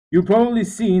You've probably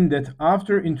seen that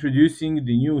after introducing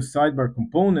the new sidebar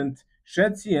component,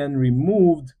 Shadcn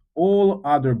removed all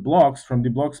other blocks from the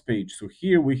blocks page. So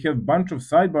here we have a bunch of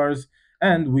sidebars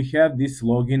and we have this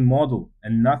login model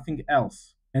and nothing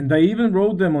else. And I even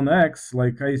wrote them on X,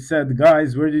 like I said,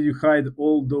 guys, where did you hide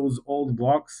all those old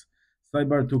blocks?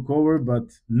 Sidebar took over,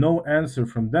 but no answer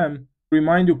from them.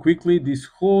 Remind you quickly, this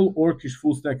whole Orcish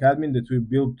full stack admin that we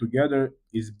built together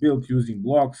is built using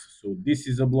blocks. So this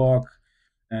is a block,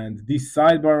 and this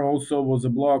sidebar also was a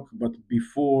block, but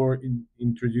before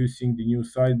introducing the new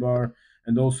sidebar.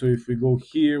 And also if we go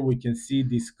here, we can see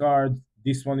this card.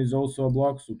 This one is also a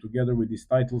block. So together with this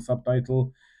title,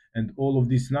 subtitle, and all of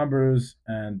these numbers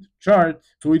and chart.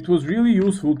 So it was really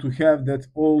useful to have that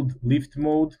old lift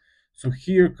mode. So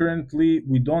here currently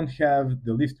we don't have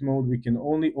the lift mode. We can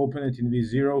only open it in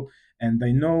V0. And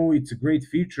I know it's a great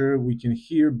feature. We can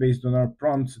here, based on our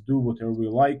prompts, do whatever we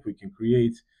like. We can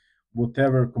create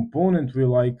whatever component we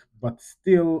like, but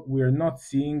still we are not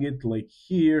seeing it like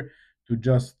here to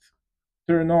just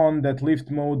turn on that lift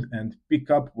mode and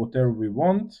pick up whatever we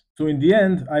want. So in the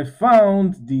end, I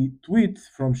found the tweet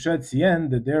from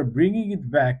Shadcn that they're bringing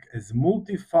it back as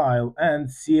multi-file and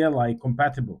CLI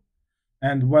compatible.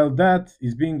 And while that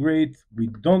is being great, we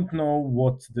don't know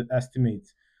what's the estimate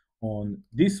on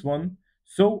this one.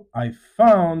 So I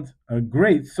found a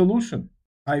great solution.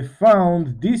 I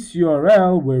found this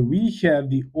URL where we have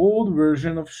the old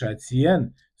version of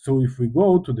Shadcn. So if we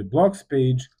go to the blocks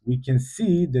page, we can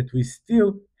see that we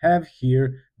still have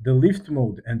here the lift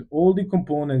mode and all the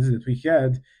components that we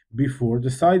had before the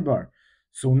sidebar.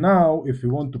 So now if we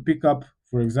want to pick up,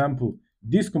 for example,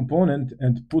 this component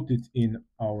and put it in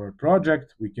our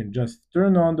project, we can just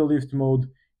turn on the lift mode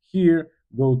here,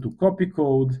 go to copy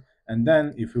code, and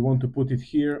then if we want to put it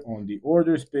here on the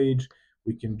orders page,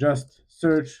 we can just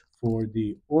search for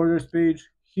the orders page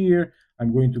here.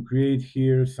 I'm going to create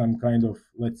here some kind of,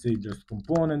 let's say, just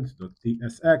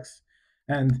component.tsx,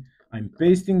 and I'm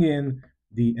pasting in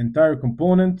the entire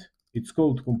component. It's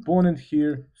called component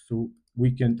here, so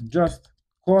we can just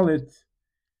call it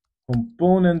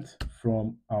component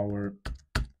from our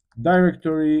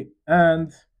directory,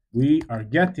 and we are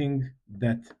getting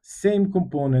that same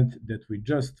component that we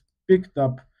just picked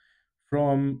up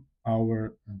from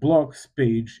our blocks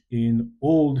page in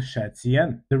old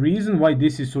Shadcn. The reason why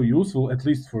this is so useful, at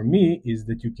least for me, is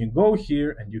that you can go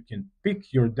here and you can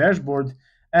pick your dashboard,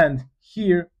 and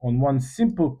here on one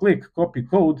simple click, copy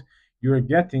code, you're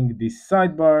getting this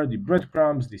sidebar, the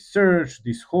breadcrumbs, the search,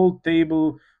 this whole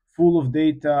table full of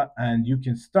data, and you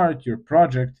can start your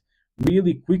project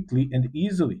really quickly and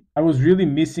easily. I was really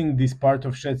missing this part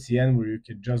of Shadcn where you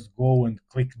could just go and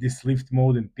click this lift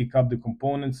mode and pick up the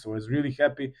components. So I was really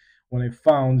happy when I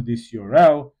found this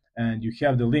URL, and you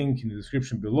have the link in the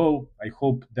description below. I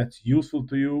hope that's useful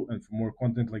to you, and for more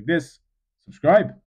content like this, subscribe.